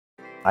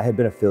I had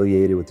been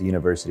affiliated with the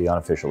university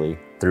unofficially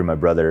through my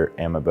brother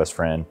and my best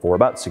friend for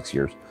about 6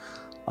 years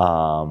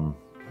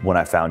when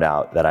I found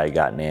out that I had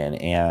gotten in.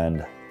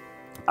 And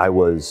I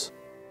was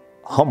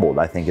humbled,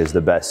 I think is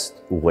the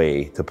best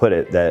way to put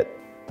it, that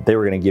they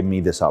were going to give me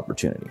this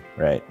opportunity,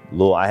 right?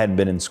 I hadn't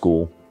been in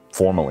school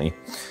formally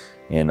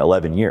in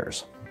 11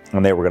 years,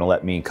 and they were going to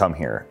let me come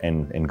here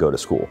and go to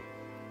school.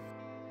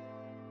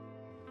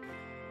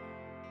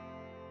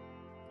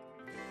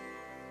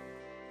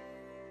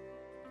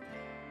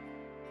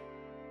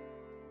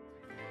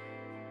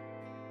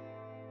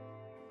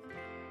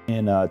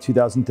 In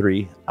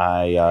 2003,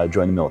 I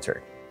joined the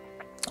military.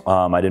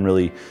 I didn't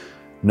really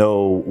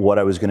know what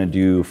I was going to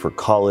do for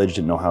college,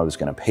 didn't know how I was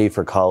going to pay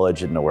for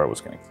college, didn't know where I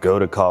was going to go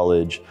to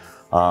college.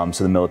 So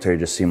the military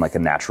just seemed like a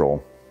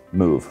natural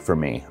move for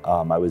me.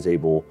 I was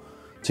able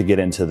to get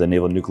into the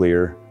Naval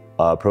Nuclear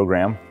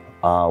program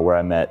where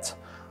I met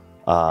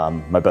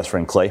my best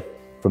friend Clay.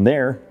 From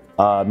there,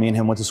 me and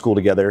him went to school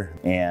together,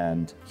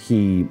 and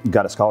he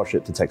got a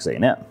scholarship to Texas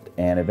A&M.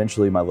 And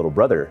eventually my little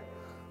brother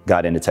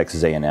got into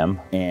Texas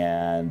A&M,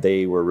 and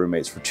they were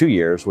roommates for 2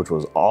 years, which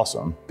was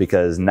awesome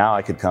because now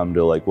I could come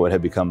to like what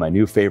had become my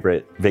new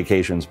favorite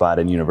vacation spot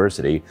in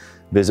university,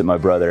 visit my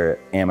brother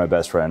and my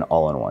best friend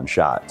all in one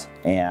shot.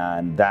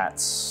 And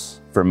that's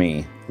for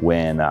me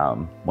when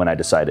I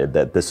decided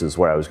that this is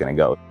where I was going to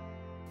go.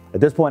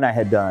 At this point, I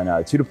had done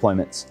 2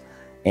 deployments,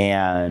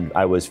 and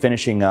I was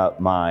finishing up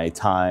my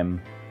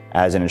time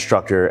as an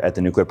instructor at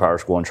the Nuclear Power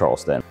School in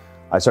Charleston.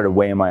 I started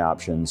weighing my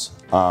options.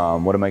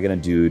 What am I gonna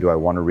do? Do I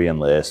wanna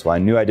re-enlist? Well, I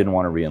knew I didn't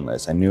wanna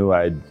re-enlist. I knew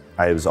I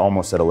was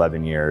almost at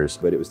 11 years,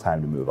 but it was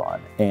time to move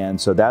on. And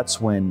so that's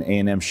when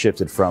A&M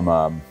shifted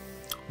from,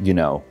 you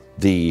know,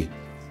 the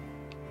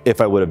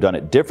if I would have done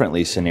it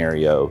differently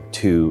scenario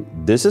to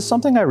this is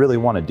something I really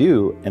wanna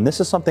do, and this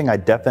is something I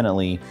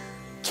definitely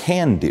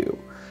can do.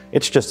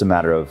 It's just a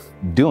matter of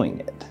doing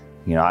it.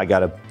 You know, I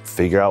gotta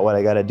figure out what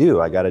I gotta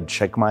do. I gotta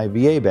check my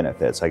VA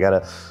benefits. I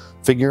gotta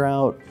figure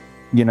out,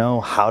 you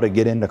know, how to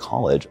get into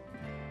college.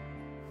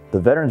 The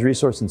Veterans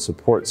Resource and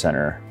Support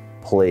Center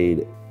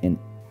played an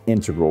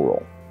integral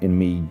role in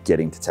me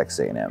getting to Texas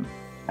A&M.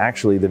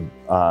 Actually, the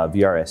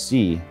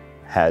VRSC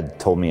had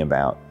told me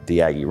about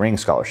the Aggie Ring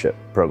Scholarship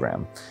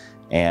program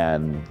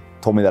and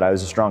told me that I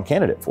was a strong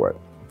candidate for it.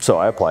 So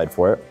I applied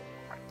for it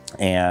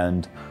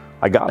and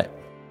I got it.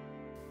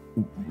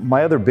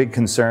 My other big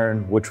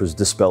concern, which was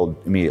dispelled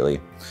immediately,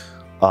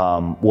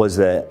 was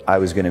that I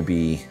was gonna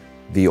be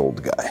the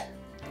old guy.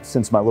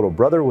 Since my little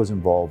brother was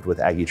involved with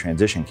Aggie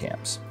transition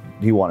camps,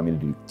 he wanted me to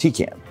do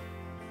T-camp.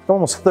 I'm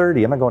almost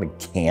 30, I'm not going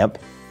to camp.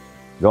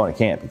 I'm going to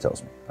camp, he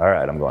tells me. All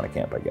right, I'm going to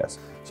camp, I guess.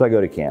 So I go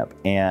to camp,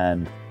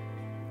 and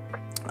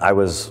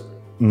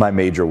my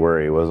major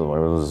worry was, what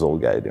was this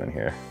old guy doing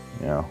here?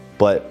 You know,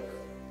 but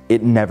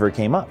it never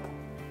came up.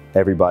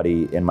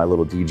 Everybody in my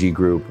little DG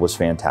group was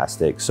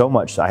fantastic. So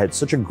much, I had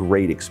such a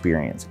great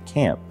experience at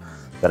camp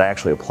that I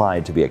actually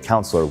applied to be a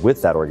counselor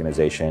with that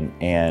organization,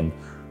 and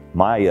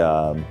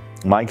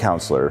my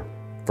counselor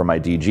for my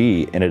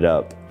DG ended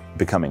up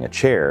becoming a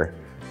chair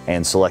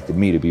and selected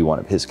me to be one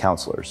of his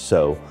counselors.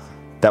 So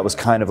that was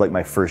kind of like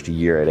my first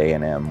year at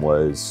A&M,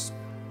 was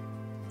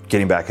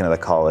getting back into the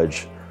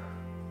college,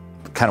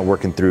 kind of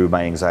working through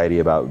my anxiety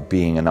about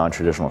being a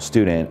non-traditional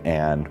student,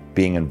 and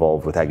being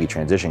involved with Aggie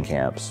transition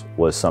camps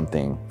was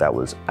something that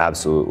was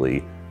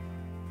absolutely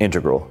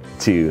integral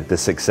to the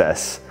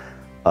success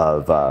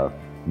of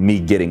me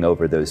getting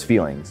over those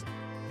feelings.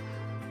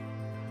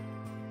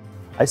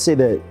 I say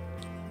that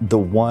the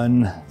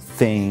one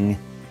thing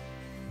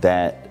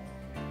that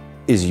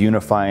is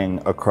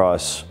unifying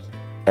across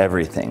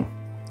everything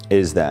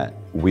is that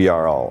we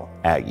are all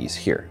Aggies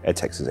here at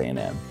Texas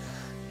A&M.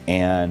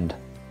 And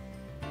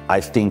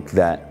I think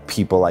that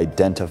people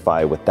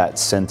identify with that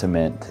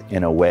sentiment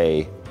in a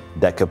way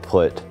that could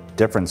put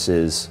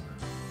differences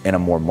in a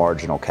more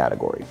marginal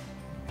category.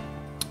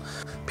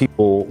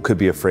 People could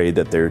be afraid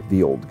that they're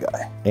the old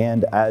guy.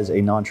 And as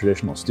a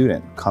non-traditional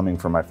student coming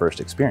from my first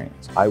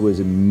experience, I was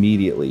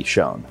immediately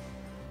shown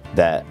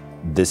that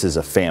this is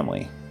a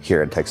family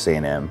here at Texas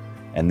A&M,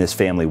 and this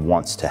family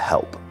wants to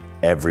help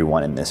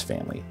everyone in this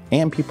family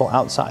and people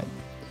outside,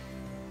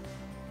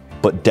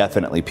 but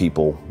definitely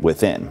people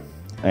within.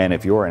 And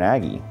if you're an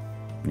Aggie,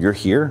 you're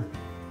here,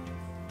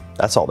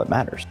 that's all that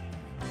matters.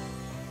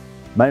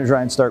 My name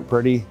is Stark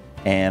Purdy,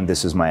 and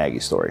this is my Aggie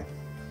story.